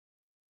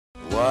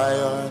Why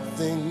are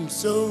things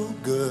so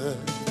good?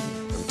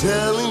 I'm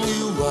telling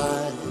you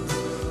why.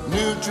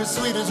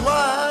 NutraSweet is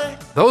why.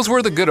 Those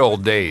were the good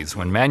old days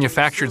when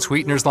manufactured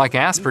sweeteners like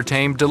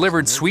aspartame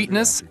delivered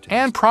sweetness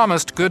and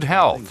promised good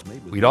health.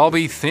 We'd all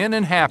be thin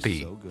and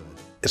happy.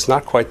 It's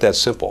not quite that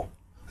simple,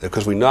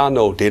 because we now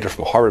know data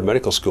from Harvard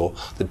Medical School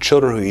that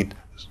children who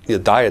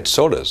eat diet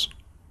sodas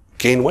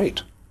gain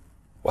weight.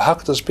 Well, how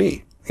could this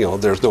be?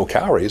 There's no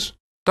calories.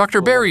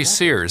 Dr. Barry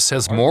Sears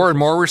says more and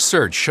more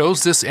research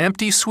shows this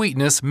empty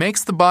sweetness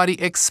makes the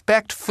body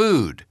expect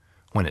food.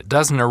 When it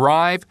doesn't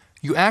arrive,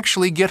 you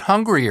actually get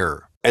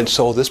hungrier. And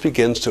so this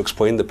begins to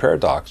explain the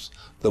paradox.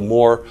 The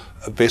more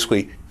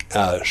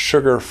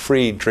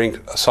sugar-free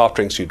soft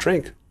drinks you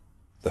drink,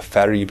 the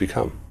fatter you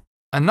become.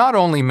 And not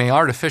only may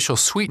artificial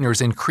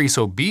sweeteners increase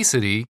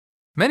obesity,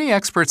 many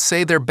experts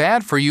say they're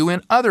bad for you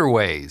in other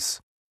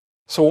ways.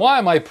 So why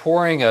am I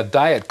pouring a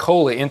Diet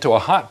Cola into a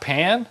hot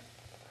pan?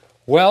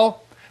 Well,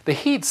 the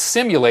heat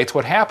simulates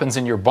what happens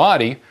in your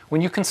body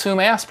when you consume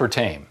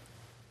aspartame,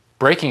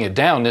 breaking it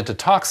down into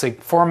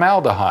toxic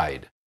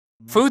formaldehyde.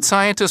 Food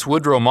scientist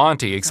Woodrow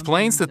Monty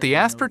explains that the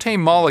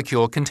aspartame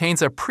molecule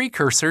contains a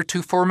precursor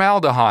to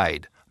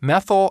formaldehyde,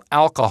 methyl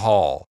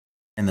alcohol.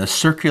 In the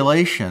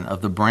circulation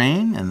of the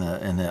brain and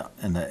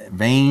the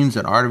veins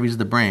and arteries of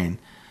the brain,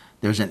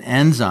 there's an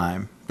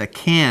enzyme that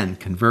can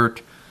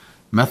convert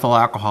methyl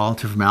alcohol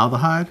to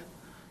formaldehyde,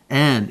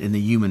 and in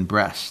the human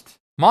breast.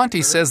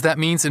 Monty says that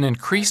means an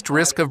increased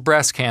risk of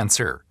breast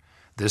cancer.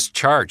 This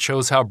chart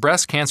shows how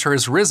breast cancer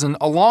has risen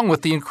along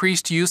with the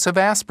increased use of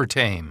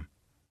aspartame.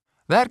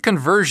 That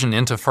conversion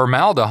into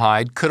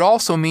formaldehyde could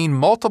also mean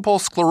multiple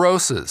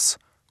sclerosis.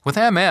 With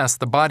MS,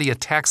 the body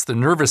attacks the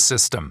nervous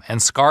system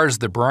and scars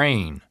the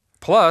brain.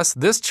 Plus,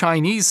 this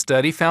Chinese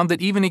study found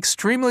that even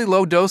extremely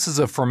low doses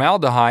of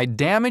formaldehyde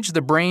damage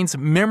the brain's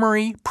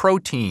memory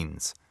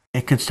proteins.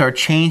 It can start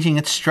changing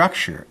its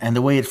structure and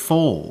the way it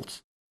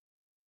folds,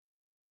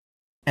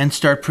 and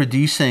start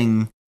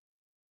producing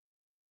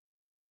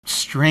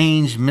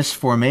strange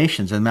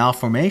misformations and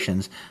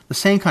malformations, the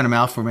same kind of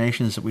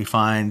malformations that we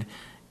find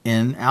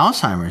in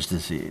Alzheimer's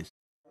disease.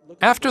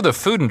 After the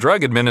Food and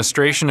Drug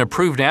Administration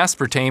approved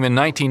aspartame in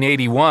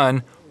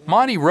 1981,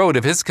 Monty wrote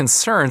of his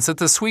concerns that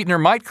the sweetener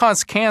might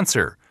cause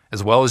cancer,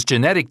 as well as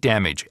genetic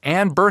damage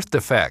and birth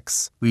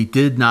defects. We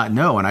did not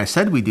know, and I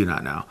said we do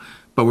not know,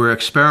 but we're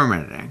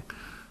experimenting.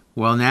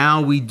 Well,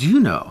 now we do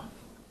know.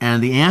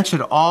 And the answer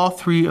to all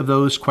three of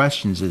those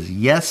questions is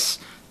yes,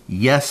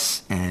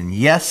 yes, and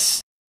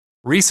yes.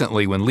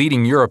 Recently, when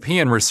leading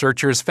European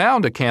researchers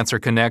found a cancer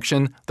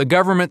connection, the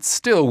government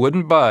still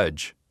wouldn't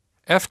budge.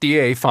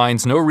 FDA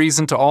finds no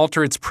reason to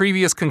alter its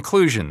previous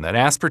conclusion that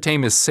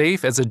aspartame is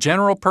safe as a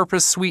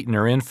general-purpose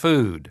sweetener in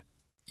food.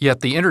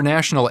 Yet the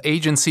International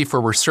Agency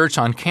for Research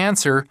on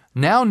Cancer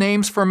now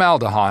names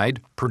formaldehyde,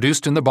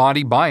 produced in the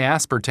body by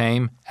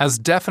aspartame, as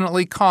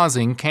definitely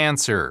causing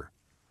cancer.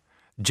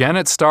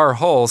 Janet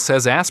Starr-Hull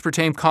says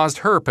aspartame caused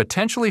her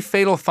potentially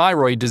fatal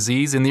thyroid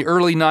disease in the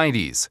early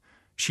 90s.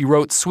 She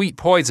wrote Sweet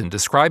Poison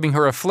describing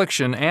her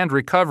affliction and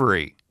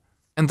recovery.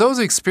 And those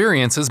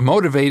experiences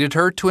motivated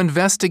her to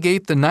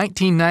investigate the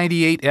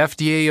 1998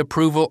 FDA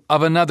approval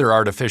of another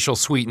artificial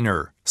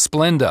sweetener,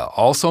 Splenda,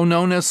 also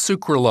known as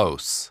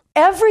sucralose.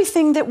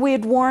 Everything that we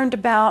had warned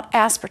about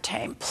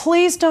aspartame,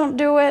 please don't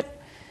do it.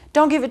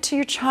 Don't give it to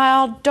your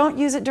child. Don't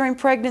use it during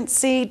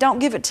pregnancy. Don't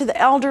give it to the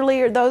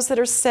elderly or those that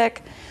are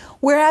sick.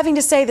 We're having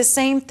to say the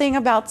same thing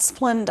about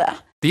Splenda.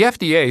 The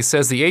FDA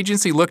says the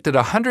agency looked at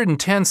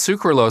 110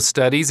 sucralose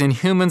studies in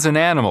humans and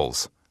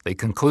animals. They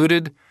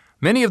concluded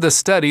many of the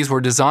studies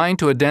were designed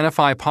to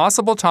identify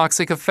possible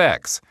toxic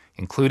effects,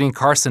 including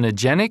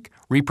carcinogenic,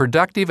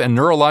 reproductive, and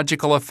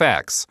neurological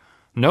effects.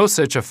 No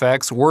such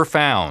effects were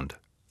found.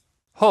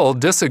 Hull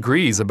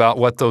disagrees about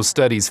what those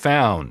studies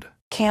found.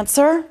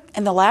 Cancer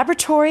in the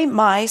laboratory,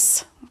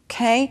 mice,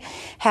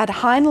 had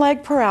hind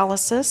leg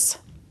paralysis.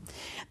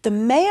 The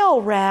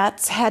male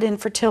rats had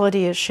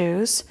infertility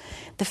issues.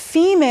 The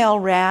female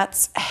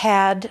rats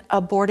had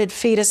aborted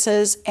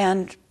fetuses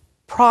and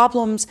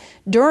problems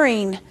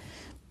during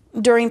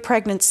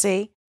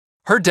pregnancy.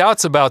 Her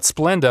doubts about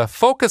Splenda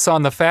focus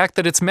on the fact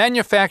that it's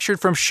manufactured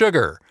from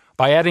sugar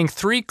by adding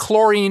 3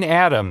 chlorine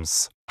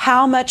atoms.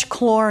 How much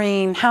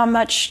chlorine, how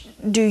much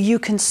do you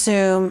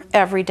consume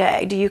every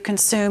day? Do you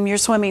consume your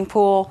swimming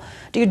pool?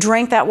 Do you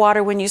drink that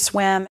water when you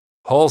swim?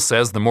 Hull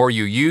says the more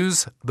you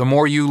use, the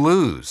more you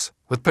lose,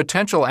 with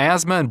potential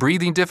asthma and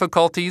breathing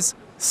difficulties,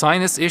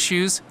 sinus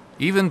issues,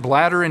 even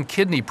bladder and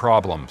kidney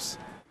problems.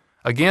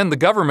 Again, the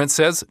government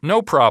says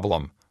no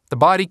problem. The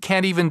body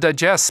can't even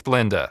digest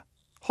Splenda.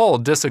 Hull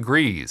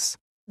disagrees.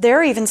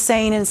 They're even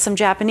saying in some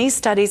Japanese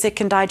studies it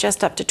can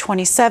digest up to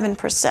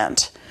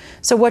 27%.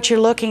 So what you're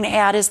looking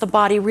at is the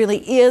body really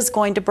is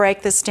going to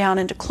break this down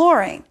into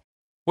chlorine.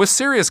 With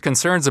serious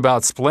concerns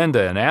about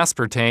Splenda and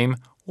aspartame,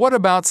 what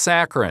about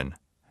saccharin?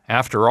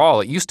 After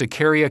all, it used to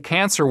carry a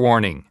cancer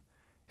warning.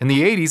 In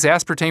the 80s,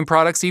 aspartame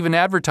products even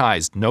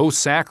advertised no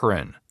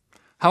saccharin.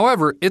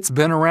 However, it's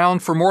been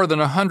around for more than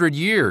 100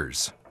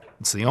 years.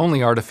 It's the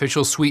only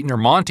artificial sweetener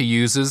Monty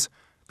uses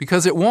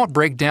because it won't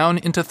break down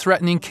into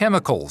threatening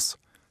chemicals.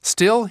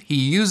 Still, he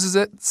uses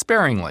it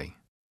sparingly.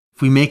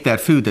 If we make that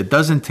food that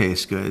doesn't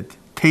taste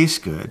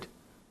good,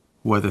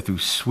 whether through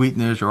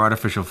sweeteners or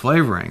artificial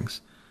flavorings,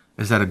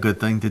 is that a good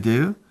thing to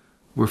do?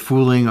 We're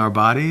fooling our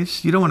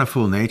bodies? You don't want to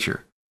fool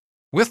nature.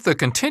 With the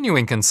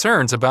continuing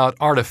concerns about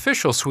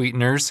artificial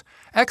sweeteners,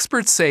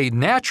 experts say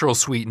natural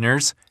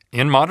sweeteners,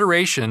 in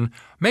moderation,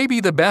 may be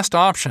the best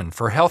option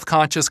for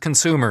health-conscious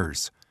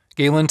consumers.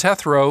 Galen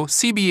Tethrow,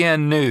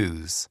 CBN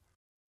News.